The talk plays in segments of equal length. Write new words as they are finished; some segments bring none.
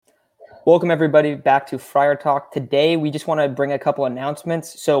Welcome everybody back to Friar Talk. Today, we just want to bring a couple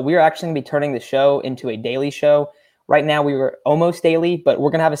announcements. So we're actually going to be turning the show into a daily show. Right now, we were almost daily, but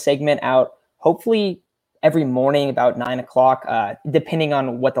we're going to have a segment out hopefully every morning about 9 o'clock, depending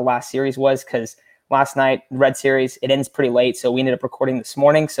on what the last series was, because last night, Red Series, it ends pretty late, so we ended up recording this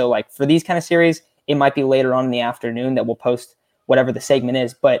morning. So like for these kind of series, it might be later on in the afternoon that we'll post whatever the segment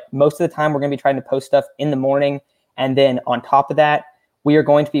is. But most of the time, we're going to be trying to post stuff in the morning. And then on top of that, we are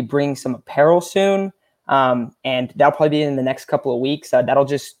going to be bringing some apparel soon, and that'll probably be in the next couple of weeks. That'll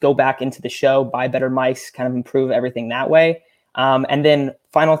just go back into the show, buy better mics, kind of improve everything that way. And then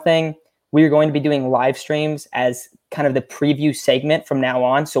final thing, we are going to be doing live streams as kind of the preview segment from now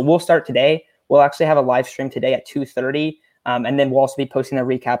on. So we'll start today. We'll actually have a live stream today at 2:30, and then we'll also be posting a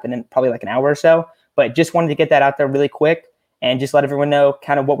recap in probably like an hour or so. But just wanted to get that out there really quick and just let everyone know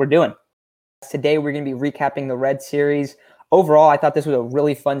kind of what we're doing. Today, we're going to be recapping the Red Series. Overall, I thought this was a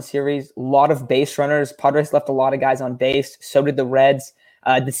really fun series. A lot of base runners. Padres left a lot of guys on base. So did the Reds.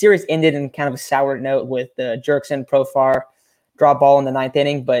 The series ended in kind of a sour note with the Jurickson Profar drop ball in the ninth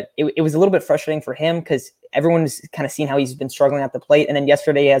inning, but it was a little bit frustrating for him because everyone's kind of seen how he's been struggling at the plate. And then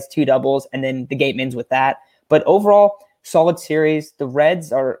yesterday he has 2 doubles, and then the game ends with that. But overall, solid series. The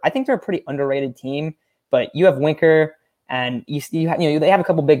Reds I think they're a pretty underrated team, but you have Winker and they have a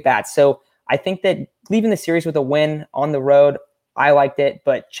couple big bats. So I think that leaving the series with a win on the road, I liked it.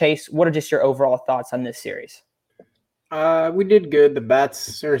 But Chase, what are just your overall thoughts on this series? We did good. The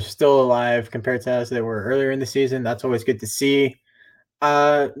bats are still alive compared to as they were earlier in the season. That's always good to see.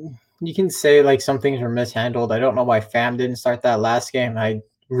 You can say like some things were mishandled. I don't know why Pham didn't start that last game. I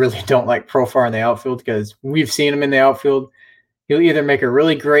really don't like Profar in the outfield because we've seen him in the outfield. He'll either make a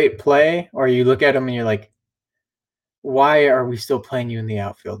really great play or you look at him and you're like, why are we still playing you in the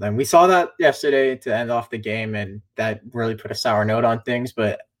outfield? And we saw that yesterday to end off the game, and that really put a sour note on things.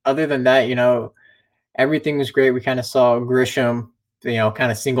 But other than that, everything was great. We kind of saw Grisham,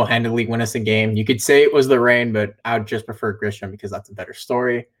 kind of single-handedly win us a game. You could say it was the rain, but I would just prefer Grisham because that's a better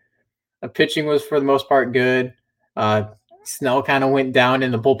story. The pitching was, for the most part, good. Snell kind of went down,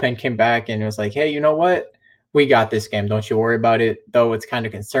 and the bullpen came back, and it was like, hey, you know what? We got this game. Don't you worry about it, though it's kind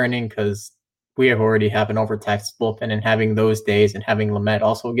of concerning because we already have an overtaxed bullpen, and having those days and having Lamet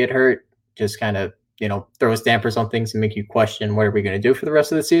also get hurt just kind of, throws dampers on things and make you question what are we going to do for the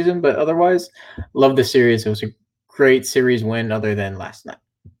rest of the season. But otherwise, love the series. It was a great series win other than last night.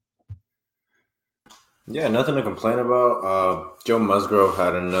 Yeah, nothing to complain about. Joe Musgrove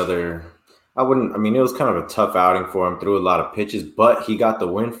had another, it was kind of a tough outing for him, threw a lot of pitches, but he got the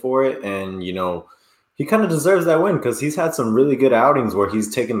win for it. And, he kind of deserves that win because he's had some really good outings where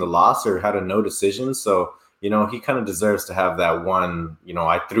he's taken the loss or had a no decision. So, he kind of deserves to have that one.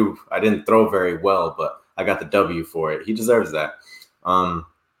 I didn't throw very well, but I got the W for it. He deserves that.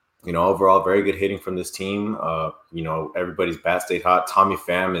 Overall, very good hitting from this team. Everybody's bat stayed hot. Tommy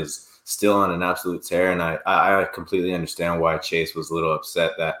Pham is still on an absolute tear, and I completely understand why Chase was a little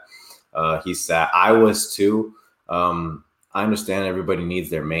upset that he's sad. I was too. I understand everybody needs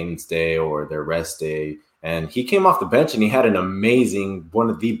their maintenance day or their rest day. And he came off the bench and he had an amazing, one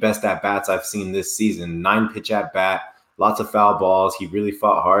of the best at-bats I've seen this season. 9-pitch at-bat, lots of foul balls. He really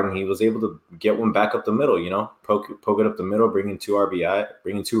fought hard and he was able to get one back up the middle, poke it up the middle, bring in 2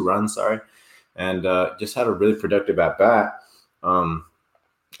 runs, and just had a really productive at-bat.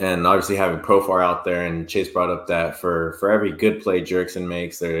 And obviously having Profar out there, and Chase brought up that for every good play Jurickson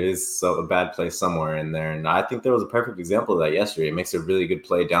makes, there is a bad play somewhere in there. And I think there was a perfect example of that yesterday. It makes a really good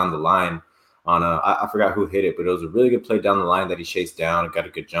play down the line on I forgot who hit it, but it was a really good play down the line that he chased down and got a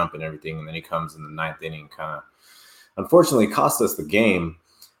good jump and everything. And then he comes in the ninth inning, kind of unfortunately cost us the game.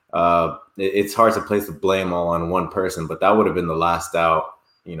 It's hard to place the blame all on one person, but that would have been the last out.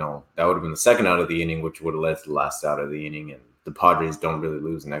 That would have been the second out of the inning, which would have led to the last out of the inning. And the Padres don't really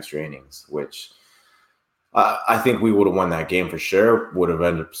lose in extra innings, which I think we would have won that game for sure, would have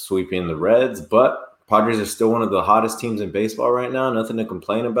ended up sweeping the Reds. But Padres are still one of the hottest teams in baseball right now. Nothing to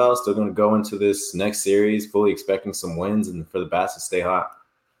complain about. Still going to go into this next series fully expecting some wins and for the bats to stay hot.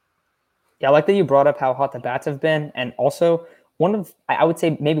 Yeah, I like that you brought up how hot the bats have been. And also, I would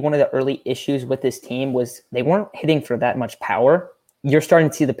say maybe one of the early issues with this team was they weren't hitting for that much power. You're starting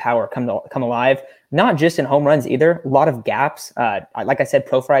to see the power come alive, not just in home runs either. A lot of gaps. Like I said,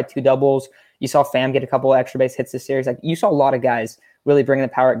 Profar had 2 doubles. You saw Pham get a couple of extra base hits this series. Like you saw a lot of guys really bringing the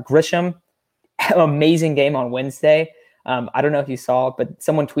power. Grisham, amazing game on Wednesday. I don't know if you saw, but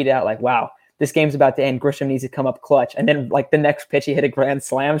someone tweeted out like, "Wow, this game's about to end. Grisham needs to come up clutch." And then like the next pitch, he hit a grand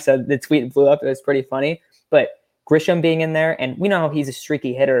slam. So the tweet blew up. It was pretty funny. But Grisham being in there, and we know he's a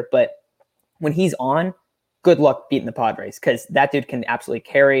streaky hitter, but when he's on, good luck beating the Padres because that dude can absolutely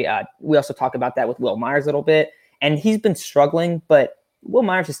carry. We also talk about that with Will Myers a little bit, and he's been struggling, but Will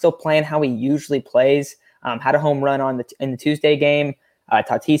Myers is still playing how he usually plays. Had a home run in the Tuesday game.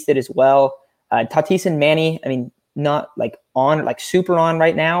 Tatis did as well. Tatis and Manny, I mean, not like super on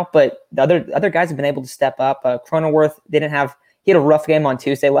right now, but the other guys have been able to step up. Cronenworth he had a rough game on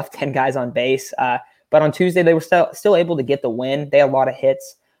Tuesday, left 10 guys on base. But on Tuesday, they were still able to get the win. They had a lot of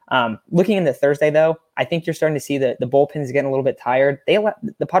hits. Looking into Thursday, though, I think you're starting to see the bullpens getting a little bit tired.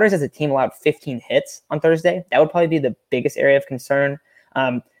 The Padres as a team allowed 15 hits on Thursday. That would probably be the biggest area of concern.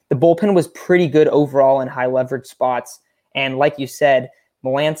 The bullpen was pretty good overall in high leverage spots. And like you said,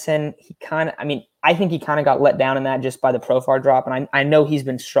 Melancon, I think he kind of got let down in that just by the Profar drop. And I know he's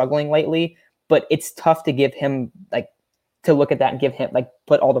been struggling lately, but it's tough to give him to look at that and give him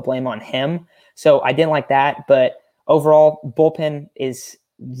put all the blame on him. So I didn't like that. But overall, bullpen is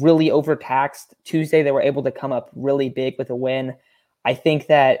really overtaxed. Tuesday, they were able to come up really big with a win. I think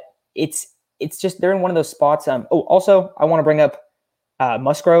that it's just they're in one of those spots. Also, I want to bring up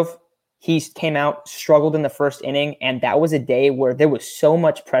Musgrove. He came out, struggled in the first inning, and that was a day where there was so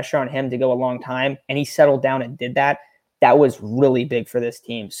much pressure on him to go a long time, and he settled down and did that. That was really big for this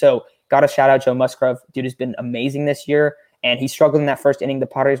team. So got to shout out Joe Musgrove. Dude has been amazing this year, and he struggled in that first inning. The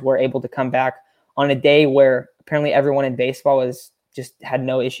Padres were able to come back on a day where apparently everyone in baseball had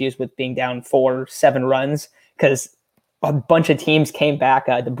no issues with being down 4-7 runs because a bunch of teams came back.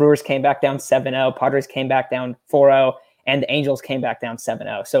 The Brewers came back down 7-0. Padres came back down 4-0. And the Angels came back down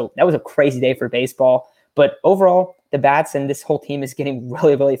 7-0. So that was a crazy day for baseball. But overall, the bats and this whole team is getting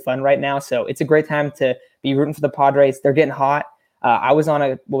really, really fun right now. So it's a great time to be rooting for the Padres. They're getting hot. I was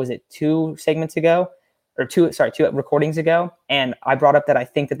on 2 recordings ago. And I brought up that I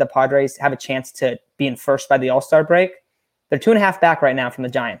think that the Padres have a chance to be in first by the All-Star break. They're 2.5 back right now from the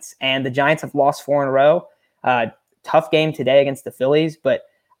Giants. And the Giants have lost 4 in a row. Tough game today against the Phillies, but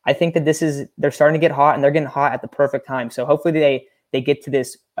I think that they're starting to get hot, and they're getting hot at the perfect time. So hopefully they get to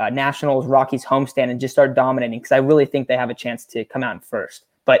this Nationals Rockies homestand and just start dominating because I really think they have a chance to come out in first.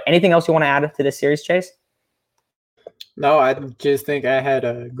 But anything else you want to add to this series, Chase? No, I just think I had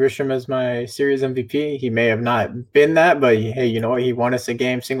Grisham as my series MVP. He may have not been that, but hey, you know what? He won us a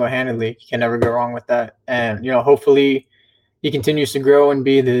game single-handedly. You can never go wrong with that. And, hopefully he continues to grow and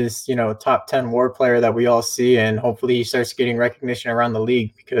be this, top 10 WAR player that we all see. And hopefully he starts getting recognition around the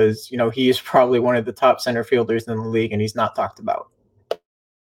league because, he is probably one of the top center fielders in the league and he's not talked about.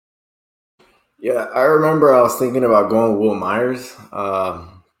 Yeah, I remember I was thinking about going with Will Myers.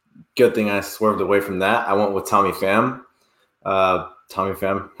 Good thing I swerved away from that. I went with Tommy Pham. Tommy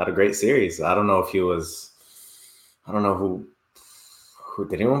Pham had a great series. I don't know who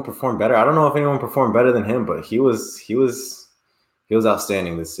did anyone perform better. I don't know if anyone performed better than him, but he was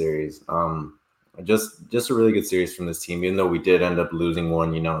outstanding this series. Just a really good series from this team. Even though we did end up losing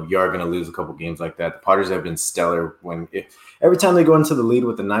one, you are going to lose a couple games like that. The Padres have been stellar every time they go into the lead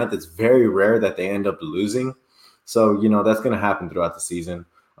with the ninth. It's very rare that they end up losing. So that's going to happen throughout the season.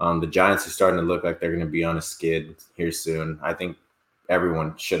 The Giants are starting to look like they're going to be on a skid here soon. I think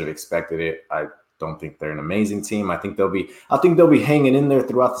everyone should have expected it. I don't think they're an amazing team. I think they'll be hanging in there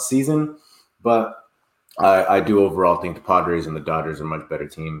throughout the season, but I do overall think the Padres and the Dodgers are a much better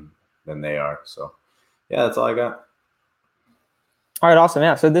team than they are. So, yeah, that's all I got. All right, awesome.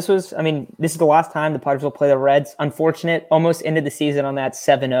 Yeah, so this is the last time the Padres will play the Reds. Unfortunate, almost ended the season on that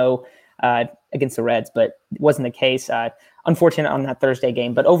 7-0 against the Reds, but it wasn't the case. Unfortunate on that Thursday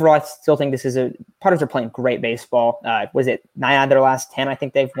game. But overall, I still think Padres are playing great baseball. Was it 9 out of their last 10? I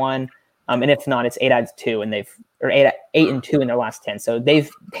think they've won. And if not, it's 8 out of 2, and 8-2 in their last 10. So they've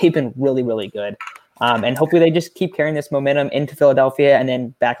been really, really good. And hopefully they just keep carrying this momentum into Philadelphia and then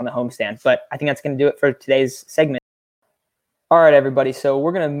back on the homestand. But I think that's going to do it for today's segment. All right, everybody. So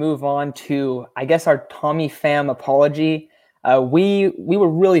we're going to move on to, I guess, our Tommy Pham apology. We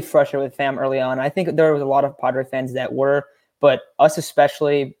were really frustrated with Pham early on. I think there was a lot of Padre fans that were, but us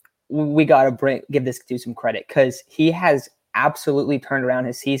especially, we got to give this dude some credit because he has absolutely turned around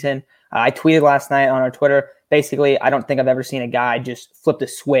his season. I tweeted last night on our Twitter, basically, I don't think I've ever seen a guy just flip the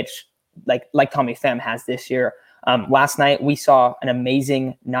switch like Tommy Pham has this year. Last night, we saw an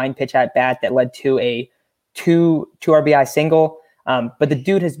amazing 9-pitch at-bat that led to a two RBI single. But the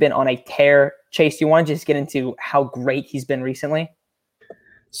dude has been on a tear. Chase, do you want to just get into how great he's been recently?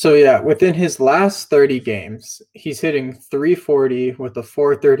 So, yeah, within his last 30 games, he's hitting .340 with a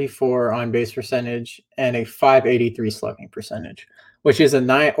 .434 on-base percentage and a .583 slugging percentage, which is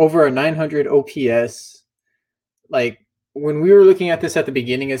over a 900 OPS. Like, when we were looking at this at the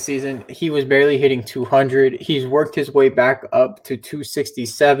beginning of the season, he was barely hitting 200. He's worked his way back up to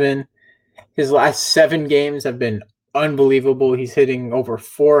 267. His last 7 games have been unbelievable. He's hitting over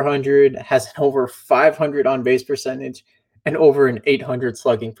 400, has an over 500 on base percentage, and over an 800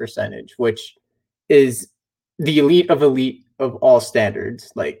 slugging percentage, which is the elite of all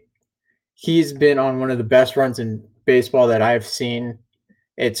standards. Like, he's been on one of the best runs in baseball that I've seen.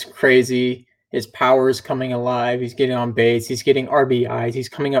 It's crazy. His power is coming alive. He's getting on base. He's getting RBIs. He's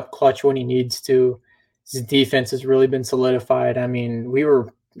coming up clutch when he needs to. His defense has really been solidified. I mean,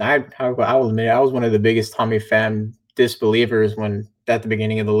 I will admit, I was one of the biggest Tommy Pham disbelievers when at the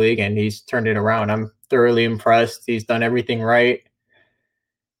beginning of the league, and he's turned it around. I'm thoroughly impressed. He's done everything right.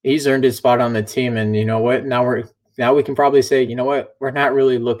 He's earned his spot on the team, and you know what? Now we can probably say, you know what? We're not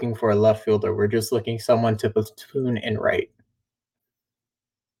really looking for a left fielder. We're just looking someone to platoon in right.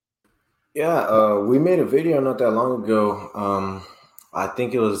 Yeah, we made a video not that long ago. I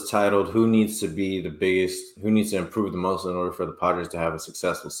think it was titled "Who needs to improve the most in order for the Padres to have a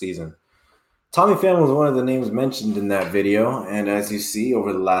successful season?" Tommy Pham was one of the names mentioned in that video, and as you see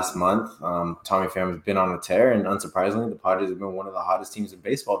over the last month, Tommy Pham has been on a tear, and unsurprisingly, the Padres have been one of the hottest teams in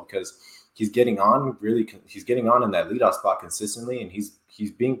baseball because he's getting on in that leadoff spot consistently, and he's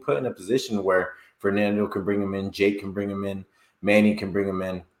being put in a position where Fernando can bring him in, Jake can bring him in, Manny can bring him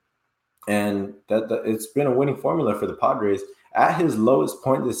in, and that it's been a winning formula for the Padres. At his lowest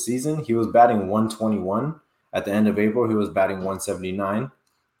point this season, he was batting 121. At the end of April, he was batting 179.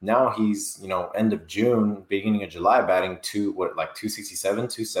 Now he's, end of June, beginning of July, batting 267,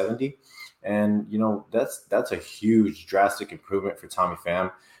 270. And, that's a huge, drastic improvement for Tommy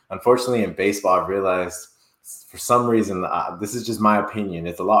Pham. Unfortunately, in baseball, I've realized for some reason, this is just my opinion,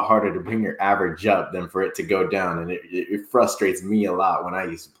 it's a lot harder to bring your average up than for it to go down. And it frustrates me a lot when I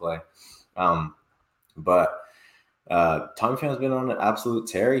used to play. But Tommy Pham's been on an absolute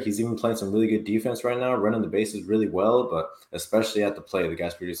tear. He's even playing some really good defense right now, running the bases really well, but especially at the plate, the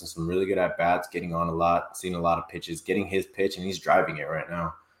guy's producing some really good at-bats, getting on a lot, seeing a lot of pitches, getting his pitch, and he's driving it right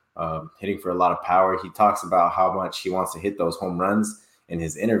now, hitting for a lot of power. He talks about how much he wants to hit those home runs in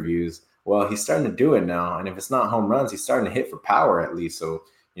his interviews. Well, he's starting to do it now, and if it's not home runs, he's starting to hit for power at least. So,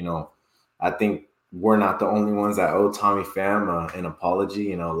 I think we're not the only ones that owe Tommy Pham an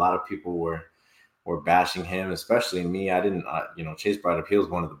apology. A lot of people were bashing him, especially me. I didn't, Chase brought up, he was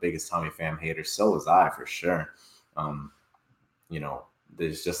one of the biggest Tommy Pham haters. So was I, for sure.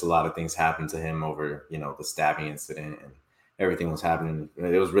 There's just a lot of things happened to him over, the stabbing incident and everything was happening.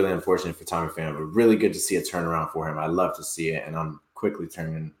 It was really unfortunate for Tommy Pham, but really good to see a turnaround for him. I love to see it, and I'm quickly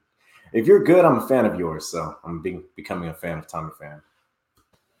turning. If you're good, I'm a fan of yours, so I'm becoming a fan of Tommy Pham.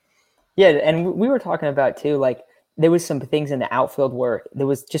 Yeah, and we were talking about, too, like, there was some things in the outfield where there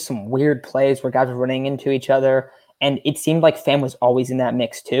was just some weird plays where guys were running into each other, and it seemed like Pham was always in that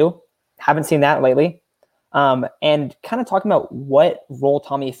mix too. Haven't seen that lately. And kind of talking about what role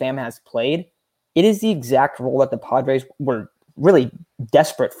Tommy Pham has played, it is the exact role that the Padres were really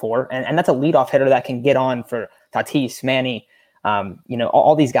desperate for, and that's a leadoff hitter that can get on for Tatis, Manny,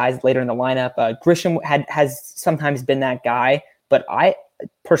 all these guys later in the lineup. Grisham has sometimes been that guy, but I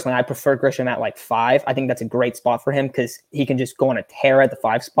prefer Grisham at like 5. I think that's a great spot for him because he can just go on a tear at the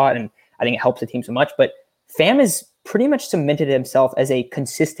 5 spot, and I think it helps the team so much. But Pham has pretty much cemented himself as a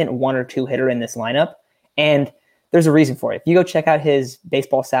consistent 1 or 2 hitter in this lineup, and there's a reason for it. If you go check out his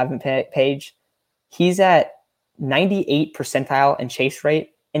Baseball Savant page, he's at 98 percentile in chase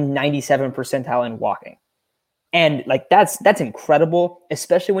rate and 97 percentile in walking. And like that's incredible,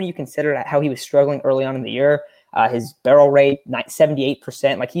 especially when you consider how he was struggling early on in the year. His barrel rate,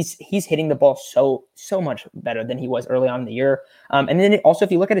 78%. Like he's hitting the ball so much better than he was early on in the year. And then also,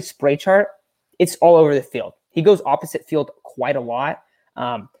 if you look at his spray chart, it's all over the field. He goes opposite field quite a lot.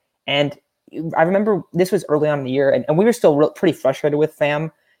 And I remember this was early on in the year, and we were still pretty frustrated with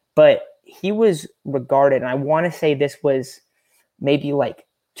Pham, but he was regarded, and I want to say this was maybe like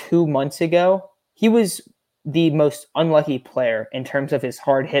 2 months ago, he was the most unlucky player in terms of his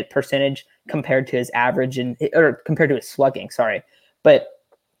hard hit percentage compared to his average or compared to his slugging. Sorry, but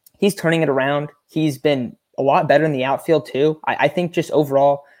he's turning it around. He's been a lot better in the outfield too. I think just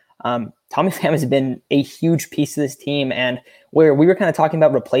overall, Tommy Pham has been a huge piece of this team, and where we were kind of talking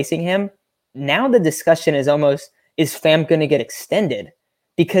about replacing him, now the discussion is almost, is Pham going to get extended?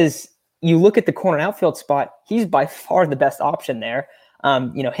 Because you look at the corner outfield spot, he's by far the best option there.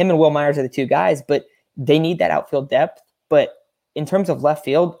 Him and Will Myers are the 2 guys, but they need that outfield depth. But in terms of left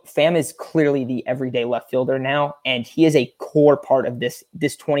field, Pham is clearly the everyday left fielder now, and he is a core part of this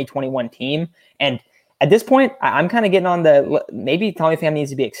 2021 team. And at this point, I'm kind of getting on maybe Tommy Pham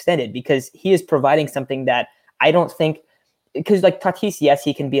needs to be extended because he is providing something that I don't think, because like Tatis, yes,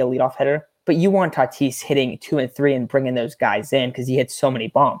 he can be a leadoff hitter, but you want Tatis hitting 2 and 3 and bringing those guys in because he hits so many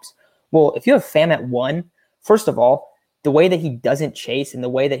bombs. Well, if you have Pham at 1, first of all, the way that he doesn't chase and the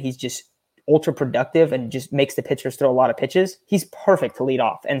way that he's just ultra productive and just makes the pitchers throw a lot of pitches, he's perfect to lead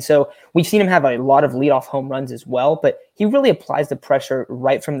off. And so we've seen him have a lot of leadoff home runs as well, but he really applies the pressure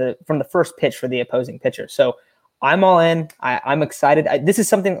right from the first pitch for the opposing pitcher. So I'm all in. I'm excited. This is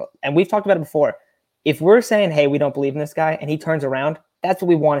something, and we've talked about it before. If we're saying, hey, we don't believe in this guy, and he turns around, that's what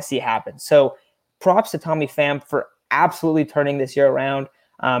we want to see happen. So props to Tommy Pham for absolutely turning this year around.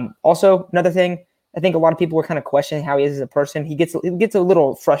 Also, another thing, I think a lot of people were kind of questioning how he is as a person. He gets a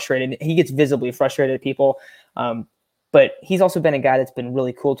little frustrated. He gets visibly frustrated at people. But he's also been a guy that's been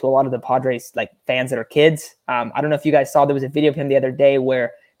really cool to a lot of the Padres like fans that are kids. I don't know if you guys saw, there was a video of him the other day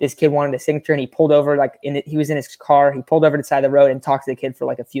where this kid wanted a signature and he pulled over, he was in his car. He pulled over to the side of the road and talked to the kid for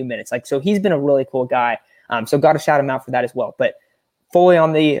like a few minutes. So he's been a really cool guy. So got to shout him out for that as well. But fully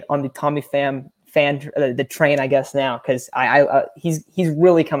on the Tommy Pham fan, the train, I guess now, because he's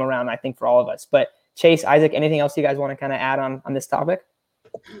really come around, I think, for all of us. But Chase, Isaac, anything else you guys want to kind of add on this topic?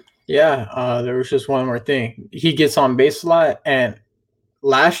 Yeah, there was just one more thing. He gets on base a lot, and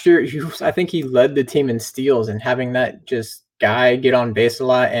last year, I think he led the team in steals, and having that just guy get on base a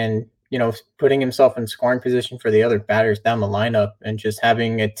lot and, putting himself in scoring position for the other batters down the lineup, and just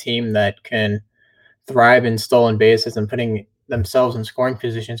having a team that can thrive in stolen bases and putting themselves in scoring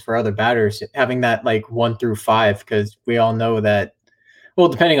positions for other batters, having that like 1 through 5, because we all know that, well,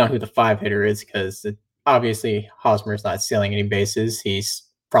 depending on who the 5 hitter is, because obviously Hosmer's not stealing any bases. He's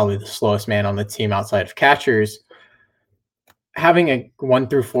probably the slowest man on the team outside of catchers. Having a 1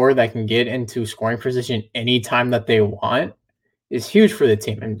 through 4 that can get into scoring position anytime that they want is huge for the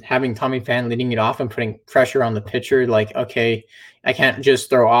team. And having Tommy Pham leading it off and putting pressure on the pitcher, like, okay, I can't just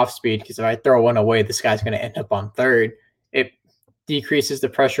throw off speed, because if I throw one away, this guy's going to end up on third. It decreases the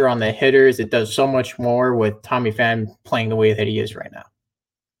pressure on the hitters. It does so much more with Tommy Pham playing the way that he is right now.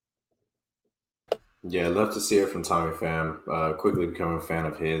 Yeah, I'd love to see it from Tommy Pham. Quickly become a fan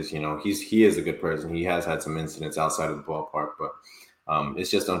of his. He is a good person. He has had some incidents outside of the ballpark, but it's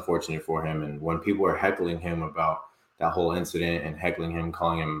just unfortunate for him. And when people are heckling him about that whole incident and heckling him,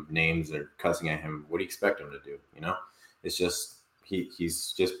 calling him names or cussing at him, what do you expect him to do? It's just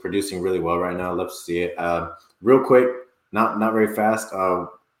he's just producing really well right now. Love to see it. Real quick, not very fast.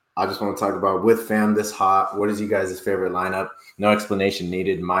 I just want to talk about, with Pham this hot, what is you guys' favorite lineup? No explanation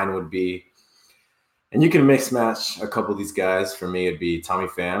needed. Mine would be, and you can mix match a couple of these guys. For me, it'd be Tommy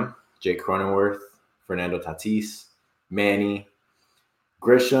Pham, Jake Cronenworth, Fernando Tatis, Manny,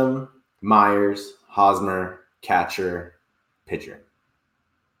 Grisham, Myers, Hosmer, catcher, pitcher.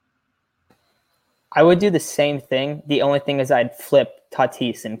 I would do the same thing. The only thing is I'd flip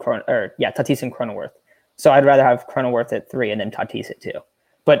Tatis and Cronenworth. So I'd rather have Cronenworth at 3 and then Tatis at 2.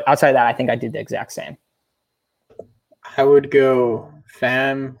 But outside of that, I think I'd do the exact same. I would go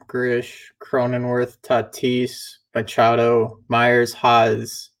Pham, Grish, Cronenworth, Tatis, Machado, Myers,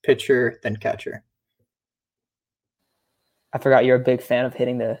 Haas, pitcher, then catcher. I forgot you're a big fan of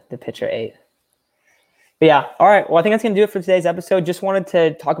hitting the pitcher 8. But yeah, all right. Well, I think that's going to do it for today's episode. Just wanted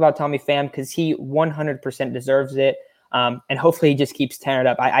to talk about Tommy Pham because he 100% deserves it. And hopefully he just keeps tearing it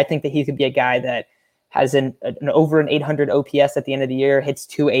up. I think that he could be a guy that has an over an 800 OPS at the end of the year, hits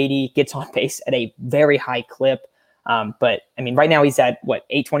 280, gets on base at a very high clip. But I mean, right now he's at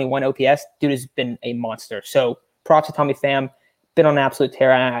 821 OPS. Dude has been a monster. So props to Tommy Pham, been on an absolute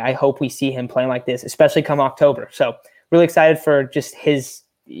tear. And I hope we see him playing like this, especially come October. So really excited for just his,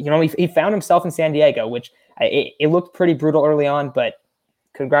 he found himself in San Diego, which it looked pretty brutal early on, but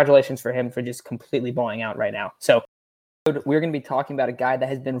congratulations for him for just completely blowing out right now. So we're going to be talking about a guy that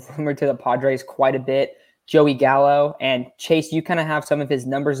has been rumored to the Padres quite a bit, Joey Gallo. And Chase, you kind of have some of his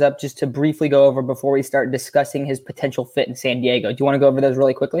numbers up just to briefly go over before we start discussing his potential fit in San Diego. Do you want to go over those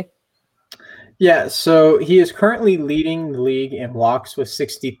really quickly? Yeah, so he is currently leading the league in walks with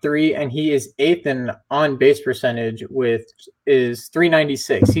 63, and he is 8th in on-base percentage is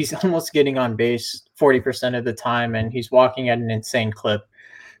 396. He's almost getting on base 40% of the time, and he's walking at an insane clip.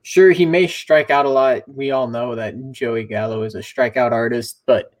 Sure, he may strike out a lot. We all know that Joey Gallo is a strikeout artist,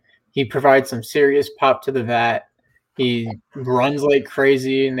 but he provides some serious pop to the bat. He runs like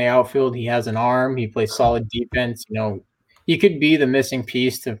crazy in the outfield. He has an arm. He plays solid defense. He could be the missing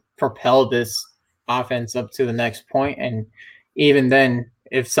piece to propel this offense up to the next point. And even then,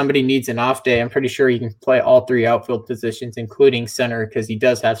 if somebody needs an off day, I'm pretty sure he can play all 3 outfield positions, including center, because he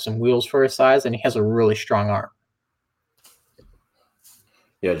does have some wheels for his size and he has a really strong arm.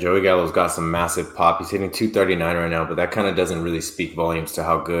 Yeah, Joey Gallo's got some massive pop. He's hitting 239 right now, but that kind of doesn't really speak volumes to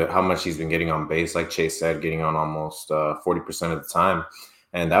how much he's been getting on base. Like Chase said, getting on almost 40% of the time.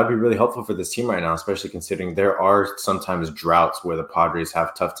 And that would be really helpful for this team right now, especially considering there are sometimes droughts where the Padres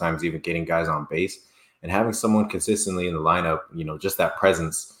have tough times even getting guys on base. And having someone consistently in the lineup, just that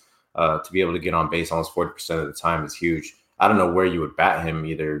presence to be able to get on base almost 40% of the time is huge. I don't know where you would bat him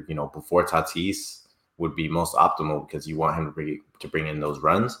either, before Tatis would be most optimal because you want him to bring in those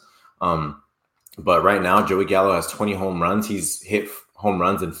runs. But right now, Joey Gallo has 20 home runs. He's hit home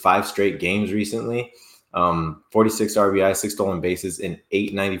runs in 5 straight games recently. 46 RBI, 6 stolen bases, and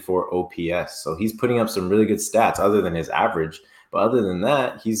 894 OPS. So he's putting up some really good stats other than his average. But other than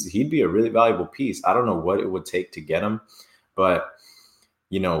that, he'd be a really valuable piece. I don't know what it would take to get him, but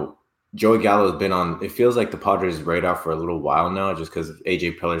Joey Gallo has been on, it feels like the Padres' radar for a little while now, just because of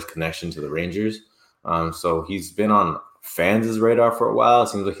AJ Peller's connection to the Rangers. So he's been on fans' radar for a while. It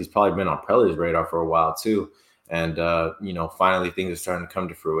seems like he's probably been on Peller's radar for a while too. And, finally things are starting to come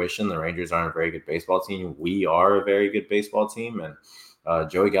to fruition. The Rangers aren't a very good baseball team. We are a very good baseball team. And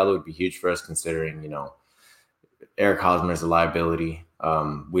Joey Gallo would be huge for us considering, Eric Hosmer is a liability.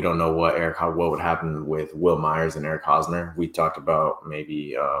 We don't know what would happen with Will Myers and Eric Hosmer. We talked about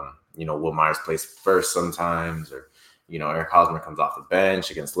maybe, Will Myers plays first sometimes, or, Eric Hosmer comes off the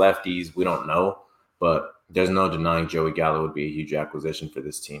bench against lefties. We don't know, but there's no denying Joey Gallo would be a huge acquisition for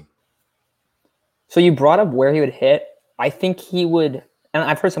this team. So you brought up where he would hit. I think he would, and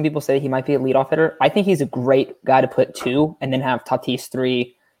I've heard some people say he might be a leadoff hitter. I think he's a great guy to put 2 and then have Tatis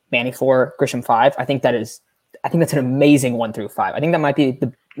 3, Manny 4, Grisham 5. I think that's an amazing 1 through 5. I think that might be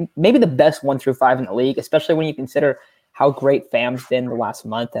maybe the best 1 through 5 in the league, especially when you consider how great Pham's been the last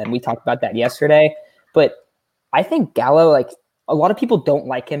month. And we talked about that yesterday. But I think Gallo, a lot of people don't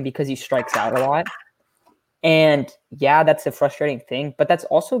like him because he strikes out a lot. And yeah, that's a frustrating thing, but that's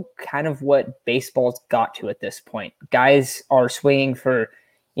also kind of what baseball's got to at this point. Guys are swinging for,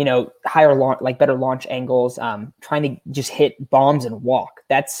 higher better launch angles, trying to just hit bombs and walk.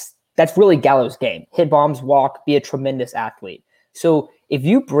 That's really Gallo's game. Hit bombs, walk, be a tremendous athlete. So if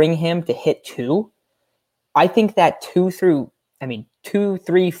you bring him to hit 2, I think that 2,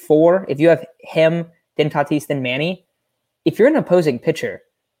 3, 4, if you have him, then Tatis, then Manny, if you're an opposing pitcher,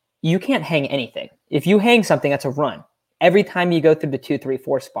 you can't hang anything. If you hang something, that's a run. Every time you go through the 2, 3,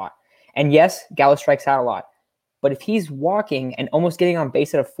 4 spot. And yes, Gallo strikes out a lot. But if he's walking and almost getting on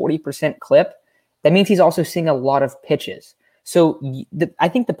base at a 40% clip, that means he's also seeing a lot of pitches. So I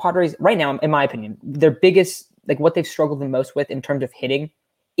think the Padres, right now, in my opinion, their biggest, what they've struggled the most with in terms of hitting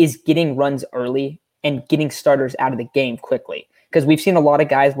is getting runs early and getting starters out of the game quickly. Because we've seen a lot of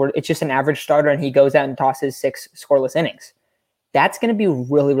guys where it's just an average starter and he goes out and tosses 6 scoreless innings. That's going to be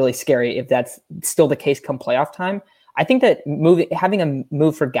really, really scary if that's still the case come playoff time. I think that having a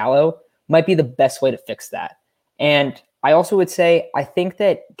move for Gallo might be the best way to fix that. And I also would say I think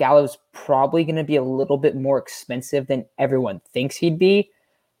that Gallo's probably going to be a little bit more expensive than everyone thinks he'd be.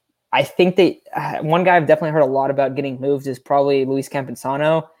 I think that one guy I've definitely heard a lot about getting moved is probably Luis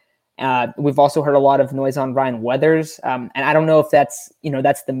Campusano. We've also heard a lot of noise on Ryan Weathers. And I don't know if that's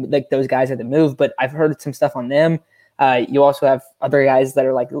those guys are the move, but I've heard some stuff on them. You also have other guys that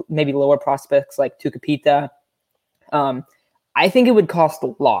are maybe lower prospects like Tucapita. I think it would cost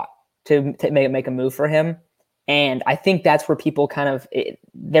a lot to make a move for him. And I think that's where people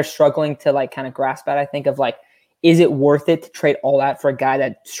they're struggling to kind of grasp at, I think, of is it worth it to trade all that for a guy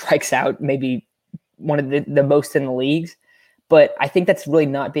that strikes out maybe one of the most in the leagues? But I think that's really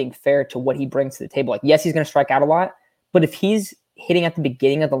not being fair to what he brings to the table. Yes, he's going to strike out a lot, but if he's hitting at the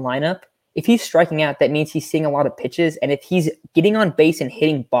beginning of the lineup, if he's striking out, that means he's seeing a lot of pitches. And if he's getting on base and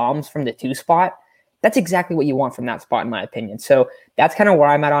hitting bombs from the 2 spot, that's exactly what you want from that spot, in my opinion. So that's kind of where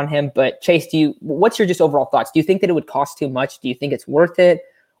I'm at on him. But Chase, what's your just overall thoughts? Do you think that it would cost too much? Do you think it's worth it?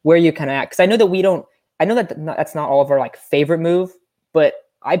 Where are you kind of at? Because I know that that's not all of our favorite move, but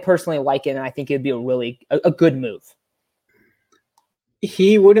I personally like it. And I think it'd be a good move.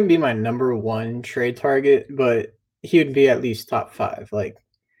 He wouldn't be my number 1 trade target, but he would be at least top 5.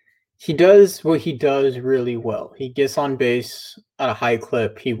 He does what he does really well. He gets on base at a high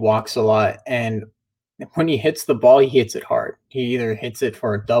clip. He walks a lot. And when he hits the ball, he hits it hard. He either hits it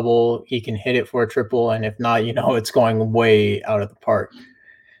for a double, he can hit it for a triple. And if not, it's going way out of the park.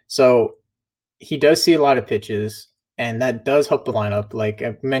 So he does see a lot of pitches, and that does help the lineup. Like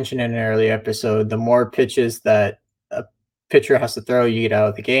I mentioned in an earlier episode, the more pitches that a pitcher has to throw, you get out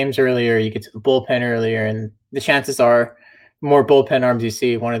of the games earlier, you get to the bullpen earlier, and the chances are more bullpen arms you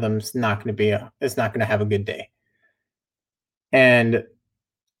see, one of them's not going to have a good day. And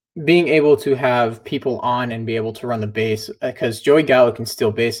being able to have people on and be able to run the base, because Joey Gallo can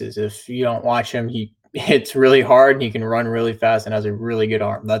steal bases. If you don't watch him, he hits really hard, and he can run really fast and has a really good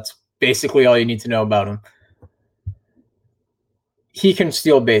arm. That's basically all you need to know about him. he can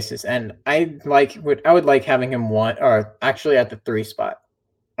steal bases, and I would like having him one, or actually at the 3 spot.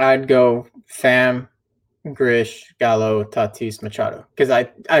 I'd go Pham, Grish, Gallo, Tatis, Machado, because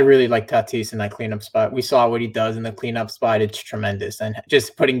I really like Tatis in that cleanup spot. We saw what he does in the cleanup spot; it's tremendous, and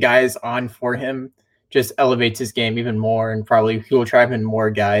just putting guys on for him just elevates his game even more, and probably he will drive in more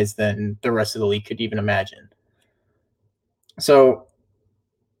guys than the rest of the league could even imagine. So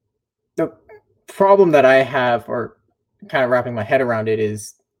the problem that I have, or kind of wrapping my head around it,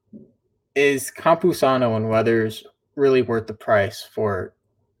 is Campusano and Weathers really worth the price for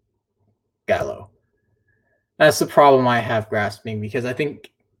Gallo? That's the problem I have grasping, because I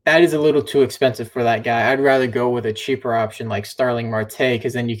think that is a little too expensive for that guy. I'd rather go with a cheaper option like Starling Marte,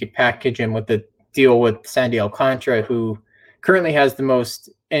 because then you could package him with the deal with Sandy Alcantara, who currently has the most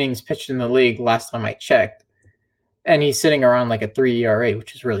innings pitched in the league last time I checked. And he's sitting around like a 3 ERA,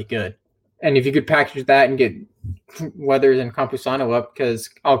 which is really good. And if you could package that and get Weathers and Campusano up, because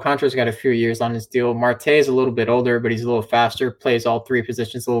Alcantara's got a few years on his deal. Marte is a little bit older, but he's a little faster, plays all 3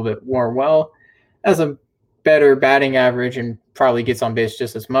 positions a little bit more well, has a better batting average, and probably gets on base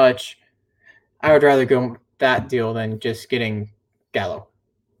just as much. I would rather go that deal than just getting Gallo.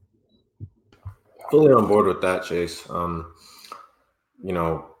 Fully on board with that, Chase. I'd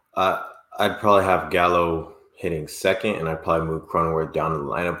probably have Gallo hitting second, and I'd probably move Cronenworth down to the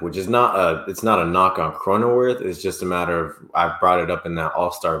lineup, which is it's not a knock on Cronenworth. It's just a matter of, I brought it up in that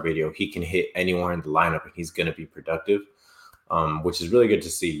All-Star video. He can hit anywhere in the lineup, and he's going to be productive, which is really good to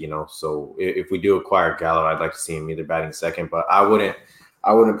see, So if we do acquire Gallo, I'd like to see him either batting second, but I wouldn't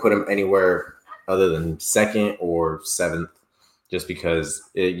put him anywhere other than second or seventh, just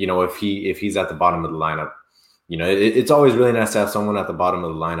because, if he's at the bottom of the lineup, it's always really nice to have someone at the bottom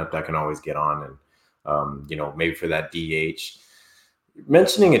of the lineup that can always get on, and maybe for that DH.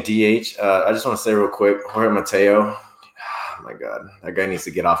 Mentioning a DH, I just want to say real quick, Jorge Mateo, oh my God, that guy needs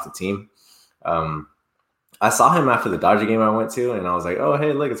to get off the team. I saw him after the Dodger game I went to, and I was like, oh,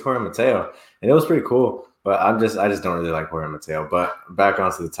 hey, look, it's Jorge Mateo. And it was pretty cool, but I just don't really like Jorge Mateo. But back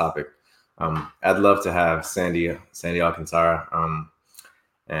onto the topic. I'd love to have Sandy Alcantara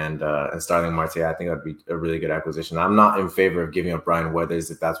and Starling Marte. I think that'd be a really good acquisition. I'm not in favor of giving up Brian Weathers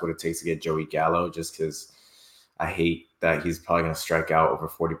if that's what it takes to get Joey Gallo, just because I hate that he's probably going to strike out over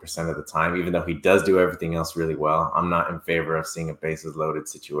 40% of the time, even though he does do everything else really well. I'm not in favor of seeing a bases loaded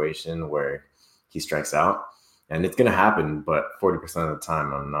situation where he strikes out, and it's going to happen, but 40% of the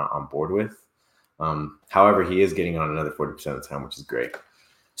time I'm not on board with. However, he is getting on another 40% of the time, which is great.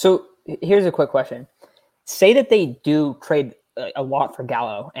 So here's a quick question. Say that they do trade a lot for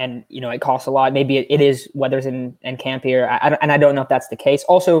Gallo, and it costs a lot. Maybe it is Weathers and Camp here, and I don't know if that's the case.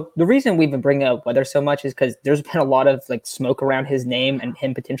 Also, the reason we've been bringing up Weathers so much is because there's been a lot of smoke around his name and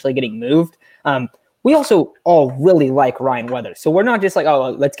him potentially getting moved. We also all really like Ryan Weathers, so we're not just like,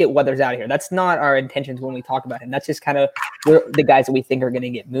 oh, let's get Weathers out of here. That's not our intentions when we talk about him. That's just kind of the guys that we think are going to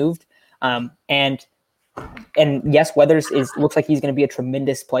get moved. And yes, Weathers looks like he's going to be a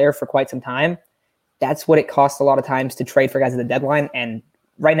tremendous player for quite some time. That's what it costs a lot of times to trade for guys at the deadline. And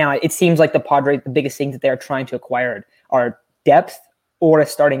right now, it seems like the Padres, the biggest things that they're trying to acquire are depth, or a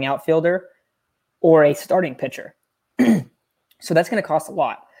starting outfielder, or a starting pitcher. So that's going to cost a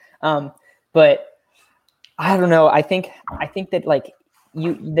lot. But I don't know. I think that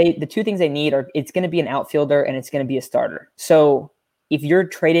the two things they need are, it's going to be an outfielder and it's going to be a starter. So if you're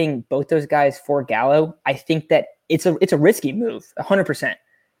trading both those guys for Gallo, I think that it's a risky move, 100%.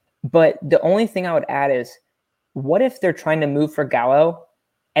 But the only thing I would add is, what if they're trying to move for Gallo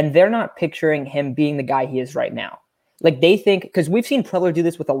and they're not picturing him being the guy he is right now? They think, because we've seen Preller do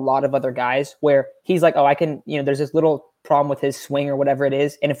this with a lot of other guys, where he's like, oh, I can, there's this little problem with his swing or whatever it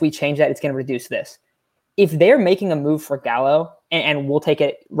is, and if we change that, it's going to reduce this. If they're making a move for Gallo, and we'll take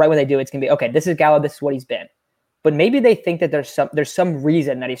it right when they do, it's going to be, okay, this is Gallo, this is what he's been. But maybe they think that there's some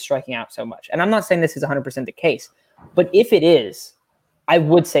reason that he's striking out so much. And I'm not saying this is 100% the case, but if it is, I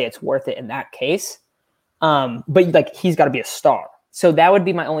would say it's worth it in that case. But he's got to be a star. So that would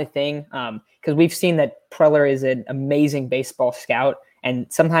be my only thing. Because we've seen that Preller is an amazing baseball scout, and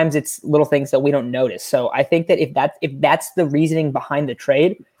sometimes it's little things that we don't notice. So I think that if that's the reasoning behind the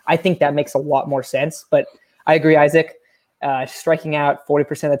trade, I think that makes a lot more sense. But I agree, Isaac. Striking out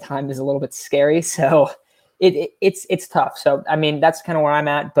 40% of the time is a little bit scary. So it's tough. So, I mean, that's kind of where I'm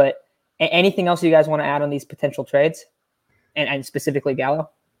at. But anything else you guys want to add on these potential trades, and specifically Gallo?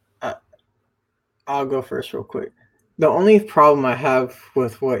 I'll go first real quick. The only problem I have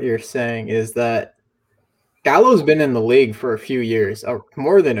with what you're saying is that Gallo's been in the league for a few years, or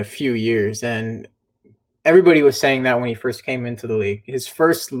more than a few years, and everybody was saying that when he first came into the league. His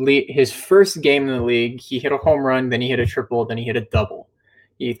first game in the league, he hit a home run, then he hit a triple, then he hit a double.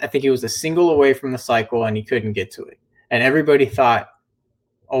 I think he was a single away from the cycle, and he couldn't get to it. And everybody thought,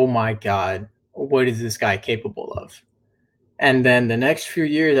 oh my God, what is this guy capable of? And then the next few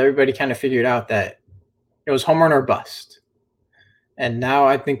years, everybody kind of figured out that it was home run or bust. And now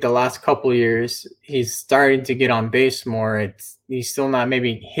I think the last couple of years, he's starting to get on base more. He's still not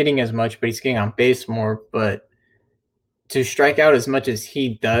maybe hitting as much, but he's getting on base more. But to strike out as much as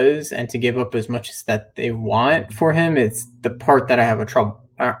he does and to give up as much as that they want for him, it's the part that I have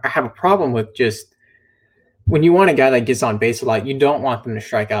a problem with. Just when you want a guy that gets on base a lot, you don't want them to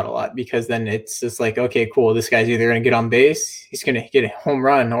strike out a lot, because then it's just like, okay, cool, this guy's either going to get on base, he's going to get a home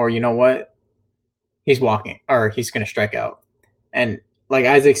run, or you know what, he's walking, or he's going to strike out. And like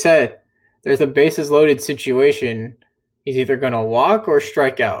Isaac said, there's a bases loaded situation. He's either going to walk or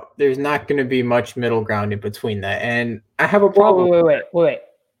strike out. There's not going to be much middle ground in between that. And I have a problem. Wait.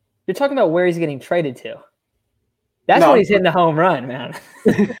 You're talking about where he's getting traded to. That's when he's hitting the home run, man.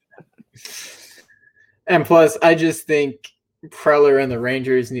 And plus, I just think Preller and the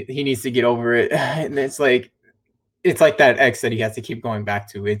Rangers, he needs to get over it. And it's like that ex that he has to keep going back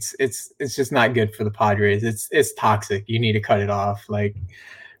to. It's just not good for the Padres. It's toxic. You need to cut it off. Like,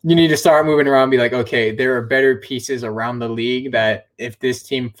 you need to start moving around and be like, okay, there are better pieces around the league that if this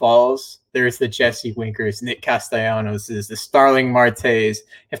team falls, there's the Jesse Winkers, Nick Castellanos, the Starling Martes.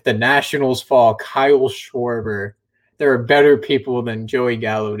 If the Nationals fall, Kyle Schwarber. There are better people than Joey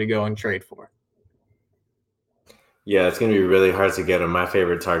Gallo to go and trade for. Yeah, it's going to be really hard to get him. My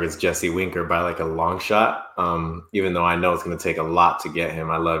favorite target's Jesse Winker by like a long shot, even though I know it's going to take a lot to get him.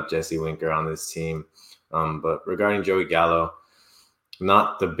 I love Jesse Winker on this team. But regarding Joey Gallo,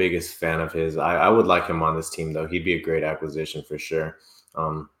 not the biggest fan of his. I would like him on this team, though. He'd be a great acquisition for sure.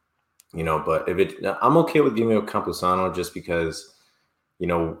 But I'm okay with giving up Campusano just because,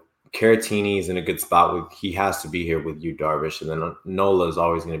 Caratini is in a good spot. He has to be here with Yu Darvish, and then Nola is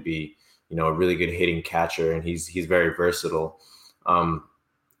always going to be, a really good hitting catcher, and he's very versatile. And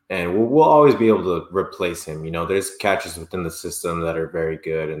we'll always be able to replace him. There's catchers within the system that are very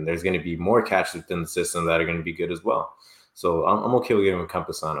good, and there's going to be more catchers within the system that are going to be good as well. So I'm okay with giving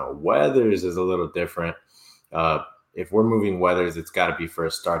Campusano. Weathers is a little different. If we're moving Weathers, it's got to be for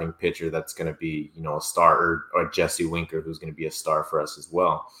a starting pitcher that's going to be, a star, or Jesse Winker, who's going to be a star for us as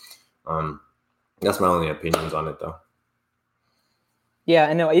well. That's my only opinions on it, though. Yeah,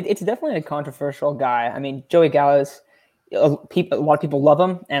 I know it's definitely a controversial guy. I mean, Joey Gallo's, a lot of people love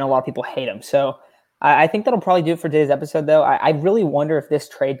him and a lot of people hate him. So I think that'll probably do it for today's episode, though. I really wonder if this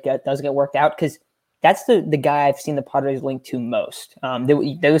trade does get worked out, because that's the guy I've seen the Padres link to most.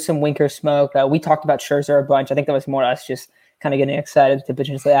 There was some Winker smoke. We talked about Scherzer a bunch. I think that was more us just kind of getting excited to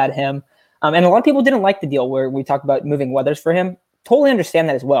potentially add him. And a lot of people didn't like the deal where we talked about moving Weathers for him. Totally understand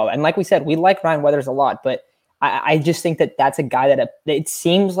that as well. And like we said, we like Ryan Weathers a lot, but I just think that's a guy that it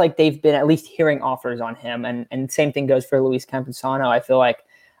seems like they've been at least hearing offers on him. And same thing goes for Luis Campusano, I feel like.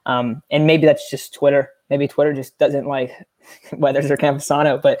 And maybe that's just Twitter. Maybe Twitter just doesn't like Weathers or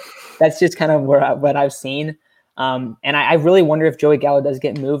Campusano, but that's just kind of what I've seen. And I really wonder if Joey Gallo does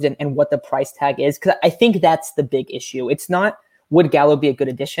get moved and what the price tag is, because I think that's the big issue. It's not, would Gallo be a good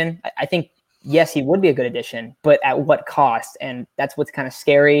addition? I think, yes, he would be a good addition, but at what cost? And that's what's kind of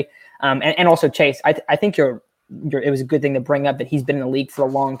scary. And also, Chase, I think it was a good thing to bring up that he's been in the league for a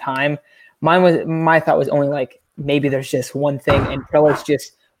long time. My thought was only like, maybe there's just one thing, and Preller's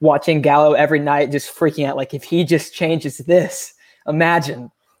just watching Gallo every night, just freaking out. Like, if he just changes this,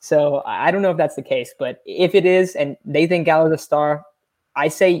 imagine. So I don't know if that's the case, but if it is, and they think Gallo's a star, I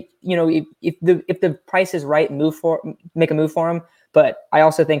say, if the price is right, make a move for him. But I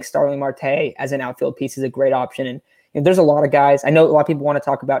also think Starling Marte as an outfield piece is a great option. And there's a lot of guys. I know a lot of people want to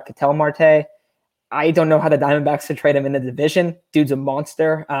talk about Ketel Marte. I don't know how the Diamondbacks should trade him in the division. Dude's a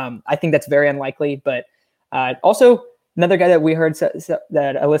monster. I think that's very unlikely. But also, another guy that we heard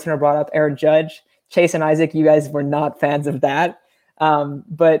that a listener brought up, Aaron Judge. Chase and Isaac, you guys were not fans of that.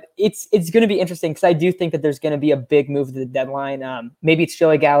 But it's going to be interesting, because I do think that there's going to be a big move to the deadline. Maybe it's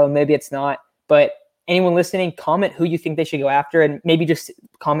Joey Gallo, maybe it's not. But anyone listening, comment who you think they should go after, and maybe just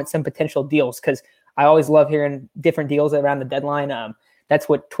comment some potential deals, because I always love hearing different deals around the deadline. That's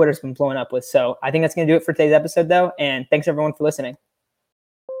what Twitter's been blowing up with. So I think that's going to do it for today's episode, though. And thanks, everyone, for listening.